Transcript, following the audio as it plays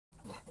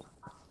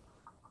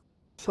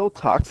So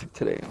toxic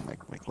today. Like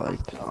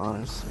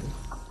honestly.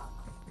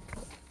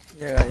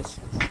 Yeah, guys.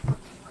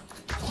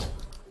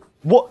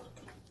 What?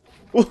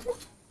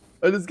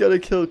 I just got a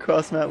kill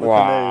cross map with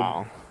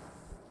Wow.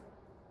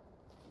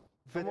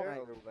 a nade.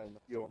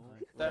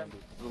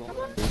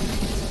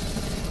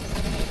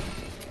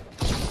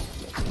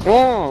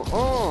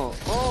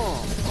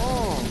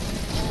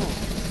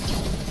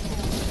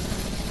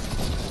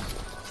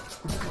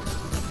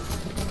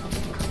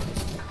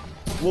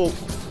 Whoa.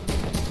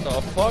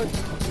 The fuck?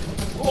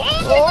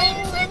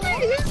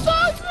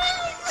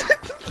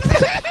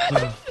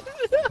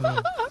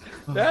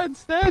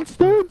 Dance.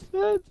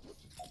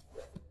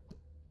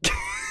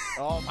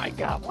 Oh my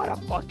god, what a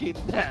fucking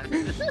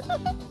dance.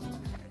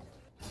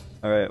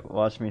 Alright,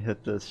 watch me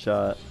hit this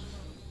shot.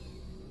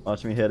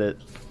 Watch me hit it.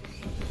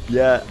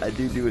 Yeah, I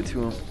do it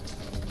to him.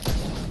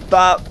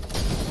 Stop!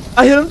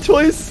 I hit him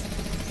twice!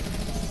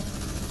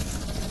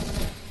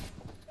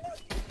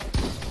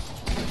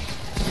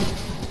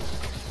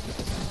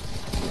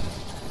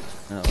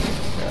 Oh my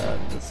god,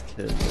 this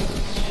kid.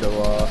 Show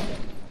off.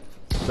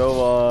 Show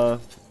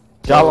off.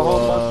 Y'all a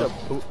whole bunch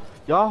of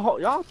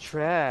y'all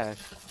trash.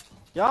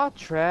 Y'all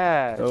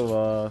trash. Show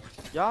off.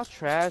 Y'all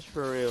trash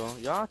for real.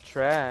 Y'all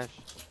trash.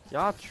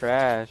 Y'all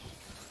trash.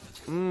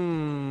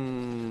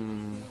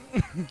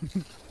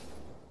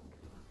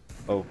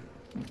 Oh.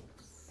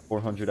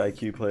 400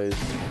 IQ plays.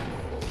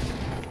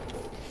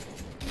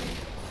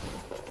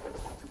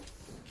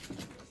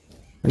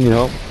 I need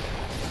help.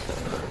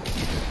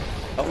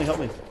 Help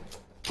me.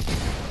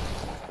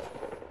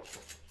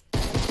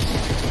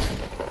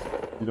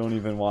 You don't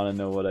even want to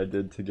know what I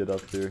did to get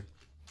up here.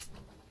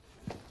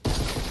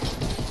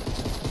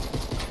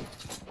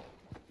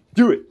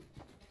 Do it!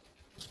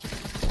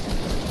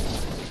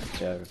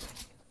 Yeah.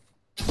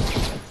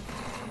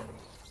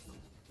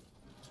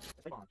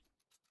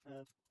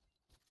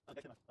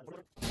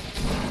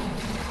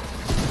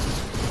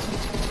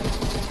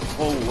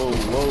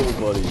 Whoa,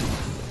 buddy.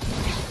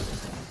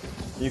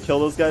 Can you kill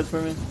those guys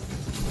for me?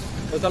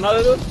 There's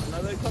another dude?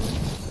 Another coming?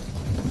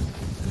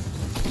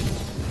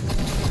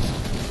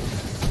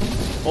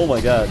 Oh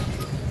my god.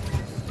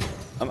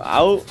 I'm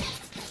out.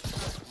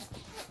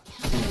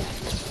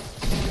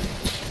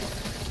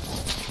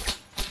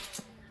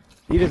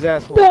 Eat his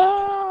asshole.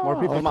 No! More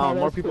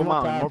people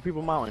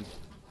mountain.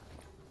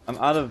 I'm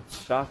out of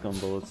shotgun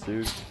bullets,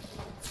 dude.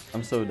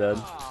 I'm so dead.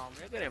 Oh,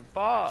 you're getting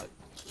fucked.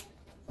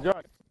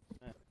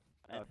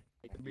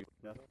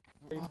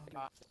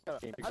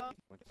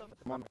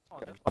 I'm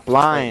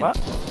lying. What?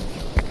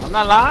 I'm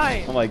not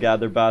lying. Oh my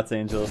god, they're bots,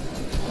 Angel.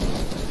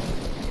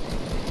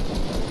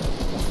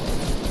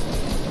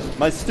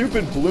 My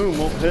stupid bloom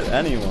won't hit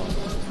anyone.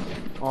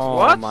 Oh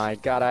What? my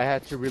god, I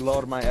had to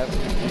reload my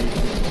SMG.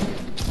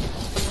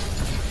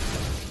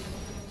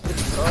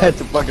 I had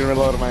to fucking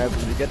reload my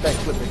SMG. Get that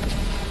clip.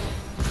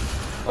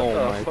 Oh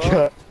my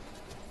god.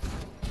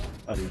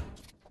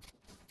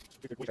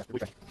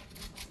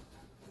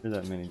 Here's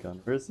that minigun.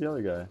 Where's the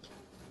other guy?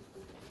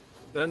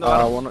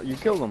 You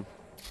killed him.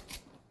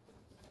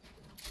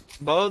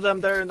 Both of them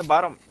there in the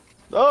bottom.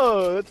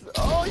 Oh,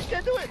 you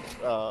can't do it.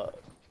 Oh,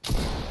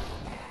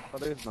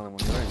 there's another one.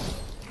 You're right.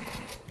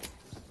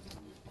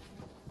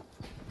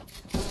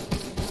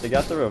 They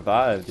got the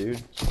revive,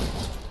 dude.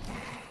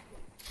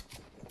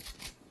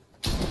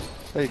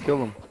 Hey, kill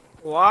him.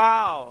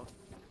 Wow.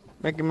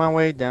 Making my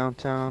way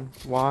downtown,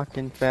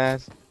 walking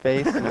fast,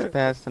 faces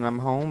past, and I'm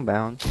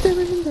homebound.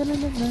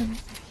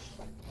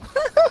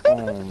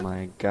 Oh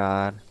my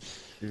god.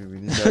 Dude, we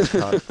need that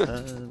top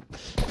 10.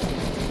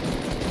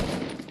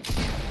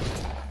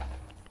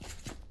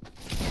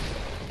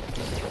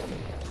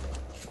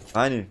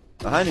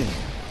 Behind you.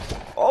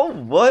 Oh,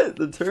 what?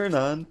 The turn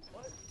on.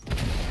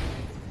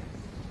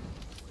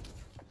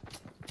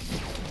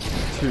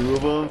 Two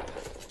of them.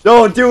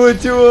 Don't do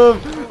it to him.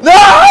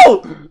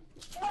 No!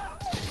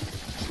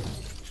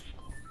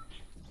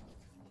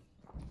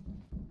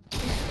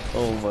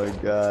 Oh my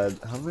god.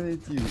 How many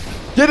do you...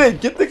 Get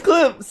it! Get the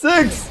clip!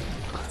 6!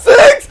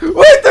 6!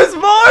 Wait, there's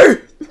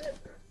more!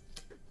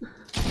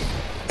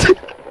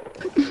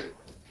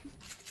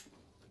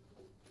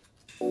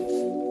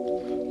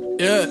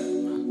 Yeah.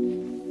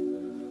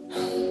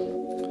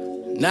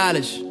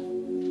 Knowledge.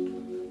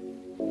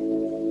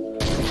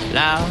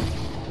 Loud.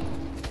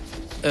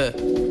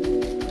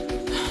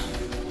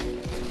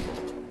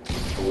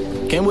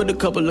 Came with a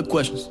couple of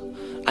questions.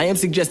 I am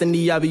suggesting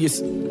the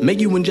obvious.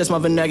 Make you ingest my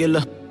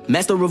vernacular.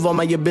 Master of all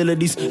my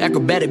abilities.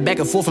 Acrobatic back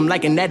and forth, I'm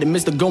liking that. And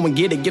Mr. Go and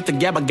get it. Get the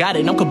gab, I got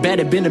it. I'm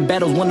combative. Been in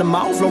battles, won them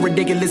all. Flow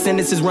ridiculous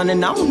sentences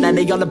running out. Now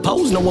they all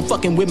opposed. No one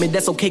fucking with me.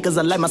 That's okay, cause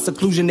I like my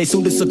seclusion. They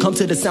soon to succumb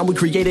to the sound we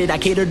created. I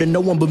cater to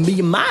no one but me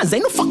and mine.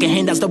 Ain't no fucking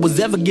handouts that was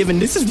ever given.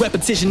 This is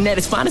repetition at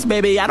its finest,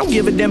 baby. I don't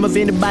give a damn if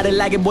anybody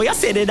like it. Boy, I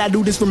said it, I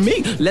do this for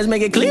me. Let's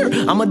make it clear.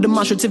 I'm a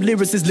demonstrative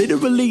lyricist.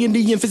 Literally in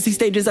the infancy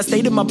stages. I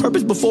stated my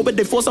purpose before, but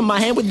they force on my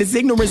hand with this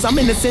ignorance. I'm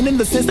innocent in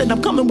the sense that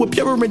I'm coming with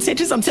purer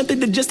intentions. I'm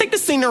tempted to just take the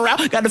scene cleaner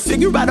out. Gotta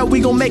figure out how we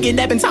gon' make it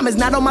happen. Time is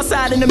not on my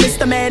side in the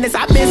midst of madness.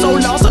 I've been so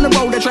lost on the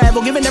road to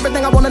travel, giving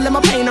everything I wanna let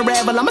my pain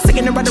unravel. I'm a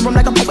singing and writing room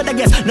like a poet, I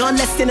guess. None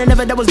less than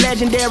ever, that was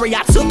legendary.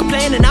 I took a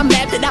plan and I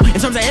mapped it out. In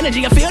terms of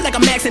energy, I feel like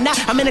I'm maxing out.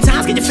 How many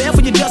times can you fail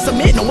for you just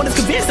submit? No one is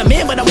convinced I'm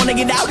in, but I wanna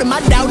get out and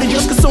my doubt is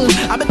just consumed.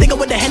 I've been thinking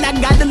what the hell I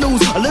got to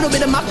lose. A little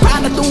bit of my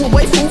pride I threw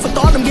away, food for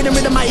thought. I'm getting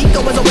rid of my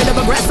ego as a way to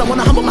progress. I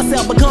wanna humble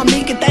myself, become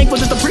meek and thankful.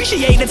 Just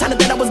appreciate the talent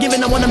that I was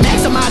given. I wanna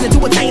maximize it to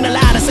attain a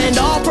lot. I send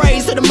all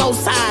praise to the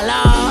Most High,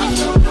 Lord.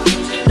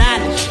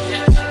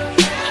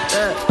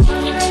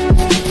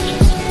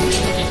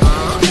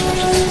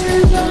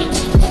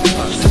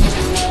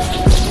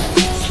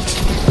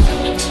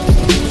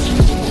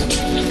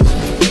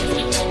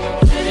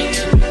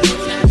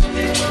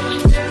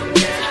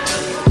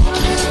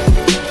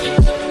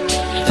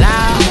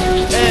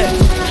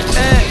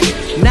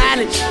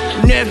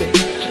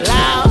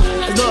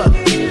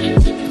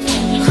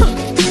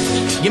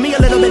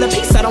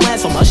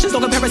 There's no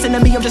comparison to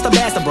me, I'm just a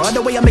bastard, bro.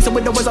 The way I mix it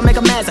with the words, I make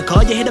a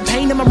massacre. You hit the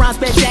pain in my rhyme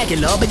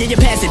spectacular, but then you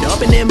pass it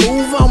up and then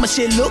move on. My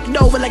shit looked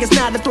over like it's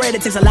not a threat.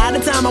 It takes a lot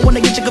of time, I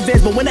wanna get you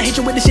convinced, but when I hit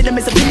you with the shit, it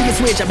makes opinion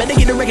switch. I better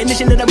get the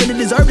recognition that I really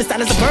deserve. The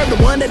style is superb,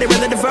 the one that they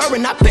rather defer.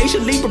 And I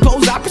patiently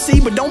propose, I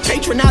proceed, but don't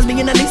patronize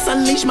me. And at least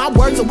unleash my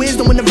words of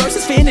wisdom when the verse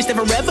is finished. They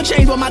forever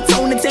change with my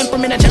tone and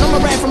temperament. I channel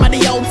my rap from the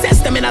Old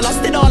Testament. I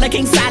lost it all like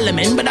King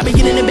Solomon, but I be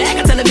getting it back.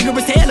 I tell a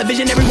vigorous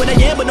television everywhere I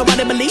am, but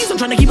nobody believes. I'm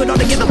trying to keep it all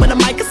together when the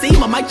mic can see.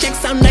 My mic check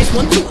sound nice,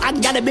 1, 2. I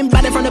got it, been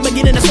by it from the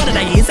beginning, that's what it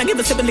is. I give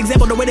a simple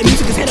example, the way the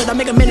music is handled. I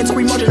make a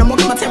mandatory motion, I'm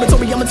walking my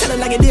territory, I'ma tell it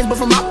like it is. But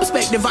from my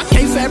perspective, I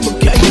can't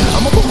fabricate.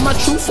 I'ma put my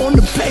truth on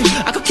the page.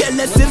 I could care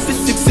less if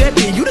it's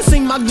accepted. You done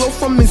seen my growth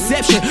from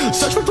inception.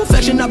 Search for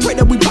perfection, I pray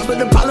that we pop it.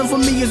 The problem for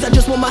me is I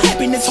just want my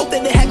happiness. Hope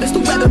that it happens to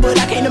rapping, but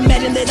I can't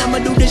imagine that I'ma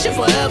do this shit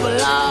forever,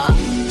 Lord.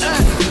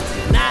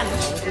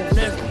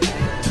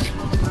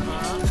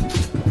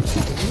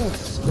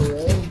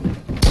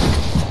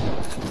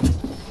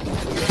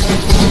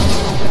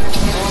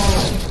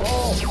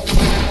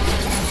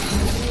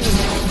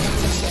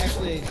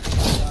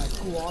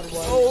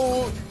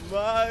 Oh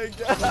my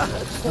god!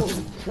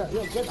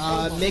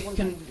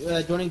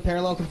 Mick, joining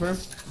parallel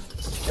confirmed.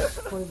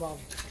 20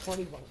 bombs.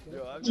 20 bombs.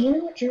 Do you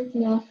know what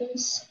jerking off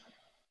is?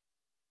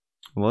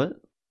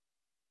 What?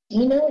 Do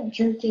you know what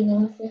jerking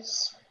off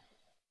is?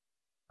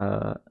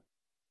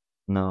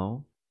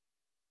 No.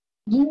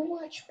 Do you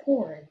watch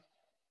porn?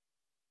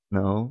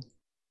 No.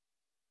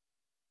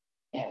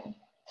 Yeah.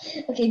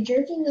 Okay,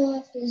 jerking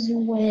off is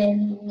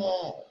when,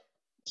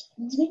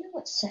 do you know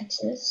what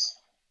sex is?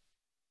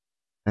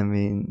 I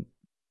mean,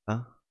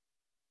 Alright.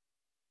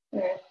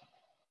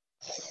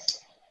 is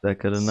that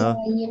good enough?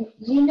 So,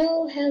 you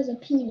know how the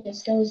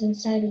penis goes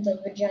inside of the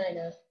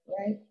vagina,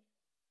 right?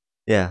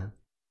 Yeah.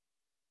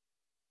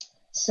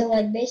 So,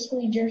 like,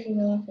 basically jerking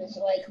off is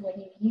like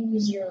when you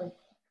use your,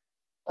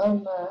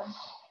 hand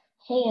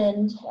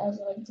as,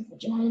 like, the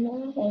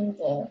vagina and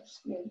your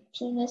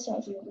penis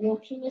as your real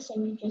penis,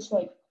 and you just,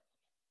 like,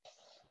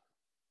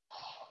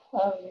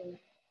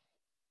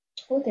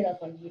 look it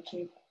up on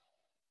YouTube.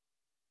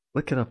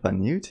 Look it up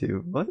on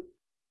YouTube. What?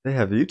 They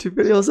have YouTube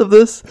videos of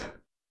this?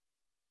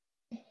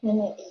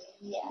 Yeah,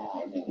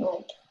 I mean,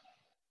 like,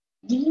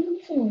 do you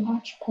even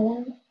watch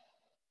porn?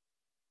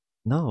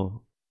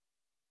 No.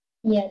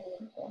 Yeah,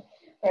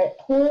 alright,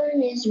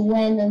 porn is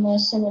when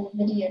someone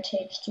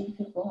videotapes two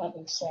people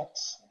having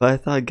sex. But I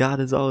thought God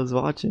is always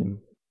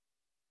watching.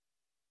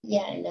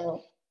 Yeah, I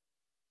know.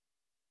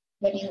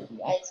 But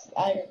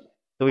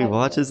So he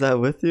watches that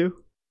with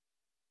you?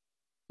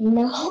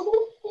 No.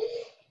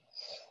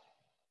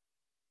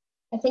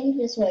 I think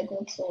he just, like,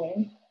 looks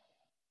away.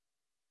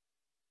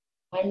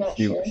 I'm not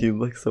sure. He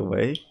looks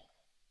away?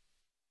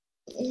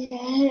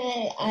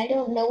 Yeah, I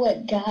don't know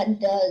what God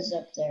does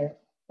up there,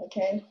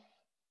 okay?